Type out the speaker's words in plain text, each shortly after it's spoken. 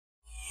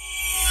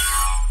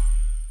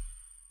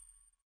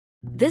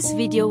This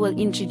video will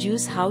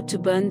introduce how to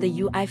burn the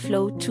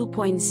UIFlow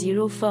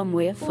 2.0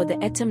 firmware for the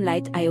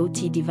AtomLite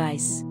IoT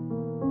device.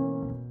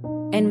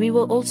 And we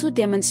will also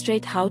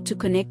demonstrate how to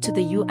connect to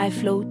the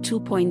UIFlow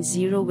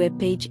 2.0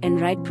 webpage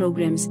and write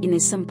programs in a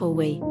simple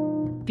way.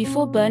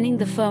 Before burning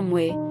the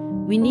firmware,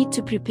 we need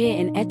to prepare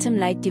an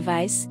AtomLite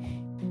device,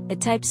 a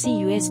Type-C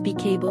USB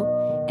cable,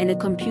 and a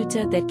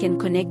computer that can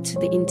connect to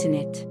the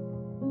internet.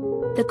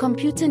 The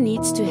computer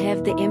needs to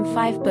have the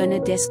M5 Burner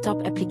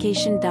desktop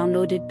application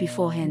downloaded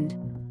beforehand.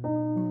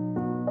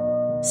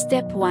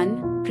 Step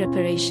 1.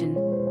 Preparation.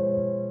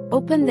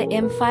 Open the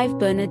M5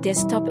 Burner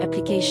desktop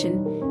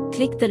application,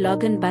 click the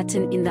login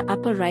button in the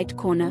upper right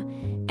corner,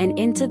 and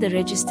enter the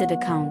registered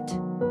account.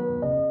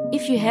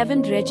 If you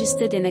haven't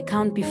registered an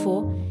account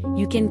before,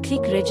 you can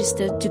click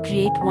register to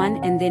create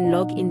one and then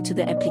log into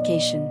the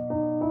application.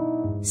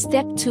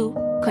 Step 2.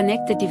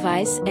 Connect the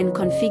device and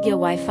configure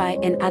Wi-Fi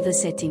and other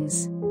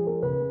settings.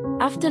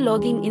 After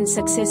logging in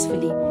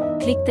successfully,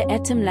 click the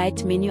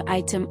AtomLite menu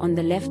item on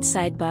the left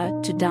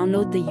sidebar to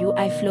download the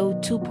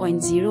UIFlow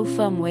 2.0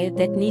 firmware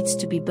that needs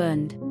to be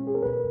burned.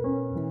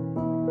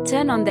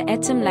 Turn on the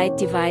AtomLite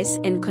device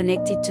and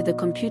connect it to the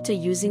computer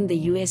using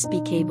the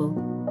USB cable.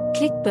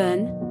 Click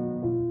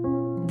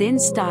Burn. Then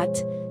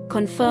Start,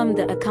 confirm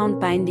the account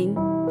binding,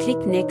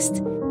 click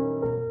Next.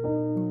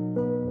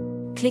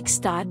 Click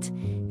Start,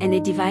 and a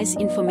device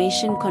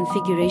information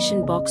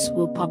configuration box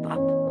will pop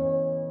up.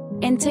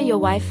 Enter your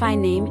Wi-Fi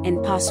name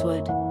and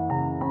password.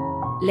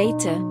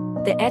 Later,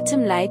 the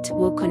AtomLite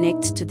will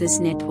connect to this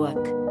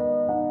network.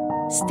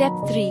 Step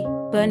 3.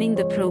 Burning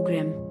the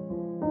program.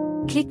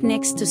 Click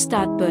Next to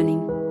start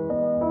burning.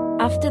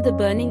 After the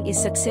burning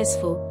is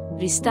successful,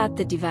 restart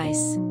the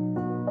device.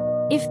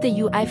 If the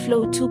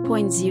UIFlow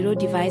 2.0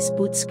 device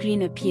boot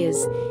screen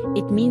appears,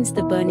 it means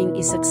the burning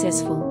is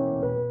successful.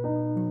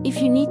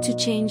 If you need to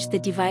change the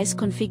device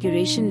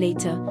configuration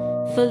later,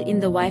 fill in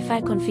the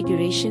Wi-Fi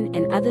configuration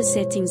and other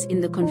settings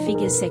in the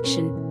Configure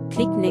section,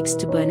 click Next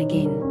to burn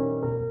again.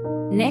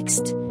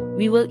 Next,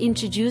 we will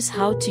introduce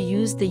how to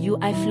use the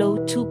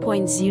UIFlow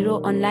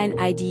 2.0 online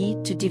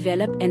IDE to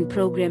develop and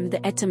program the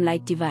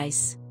AtomLite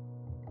device.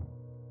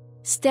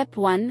 Step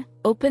 1.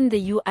 Open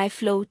the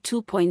UIFlow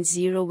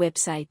 2.0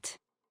 website.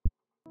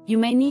 You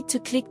may need to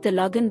click the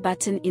login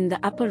button in the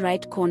upper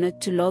right corner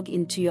to log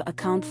into your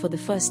account for the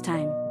first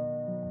time.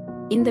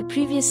 In the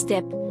previous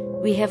step,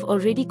 we have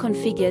already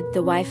configured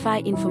the Wi-Fi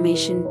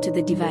information to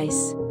the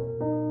device.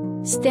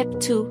 Step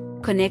 2.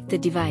 Connect the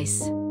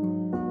device.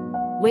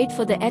 Wait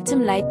for the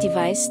AtomLite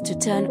device to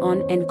turn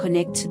on and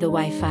connect to the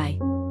Wi-Fi.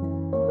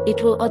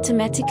 It will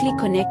automatically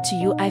connect to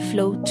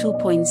UIFlow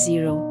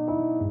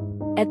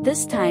 2.0. At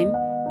this time,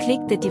 click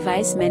the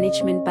Device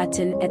Management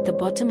button at the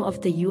bottom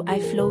of the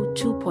UIFlow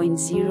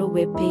 2.0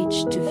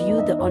 webpage to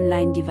view the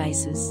online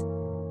devices.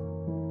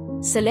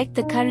 Select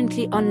the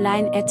currently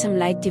online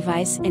AtomLite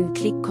device and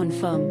click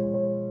Confirm.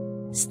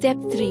 Step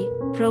 3.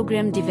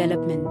 Program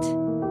Development.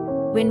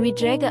 When we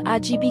drag a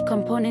RGB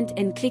component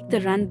and click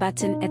the Run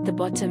button at the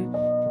bottom,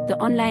 the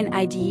online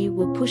IDE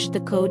will push the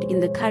code in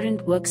the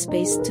current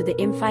workspace to the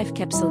M5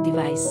 capsule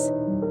device.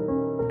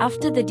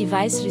 After the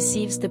device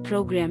receives the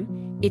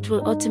program, it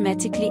will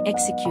automatically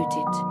execute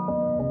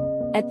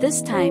it. At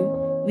this time,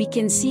 we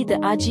can see the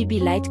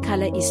RGB light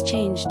color is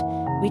changed,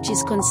 which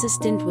is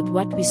consistent with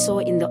what we saw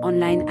in the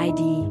online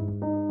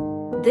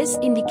IDE. This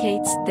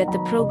indicates that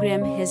the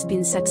program has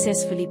been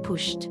successfully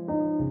pushed.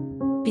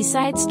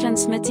 Besides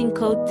transmitting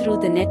code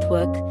through the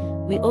network,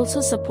 we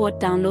also support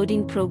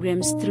downloading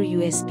programs through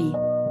USB.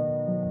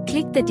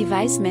 Click the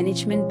Device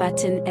Management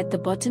button at the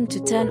bottom to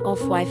turn off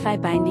Wi-Fi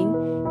binding,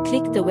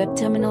 click the Web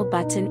Terminal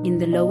button in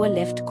the lower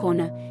left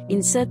corner,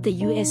 insert the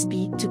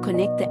USB to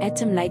connect the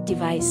AtomLite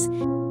device,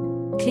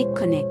 click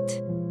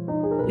Connect.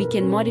 We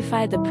can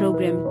modify the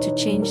program to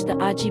change the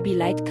RGB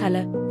light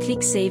color,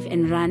 click Save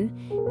and Run,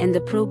 and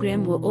the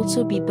program will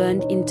also be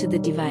burned into the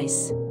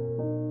device.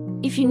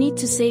 If you need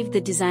to save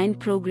the designed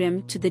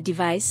program to the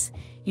device,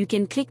 you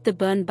can click the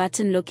Burn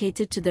button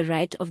located to the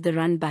right of the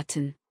Run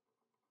button.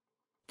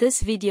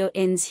 This video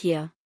ends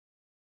here.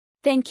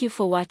 Thank you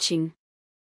for watching.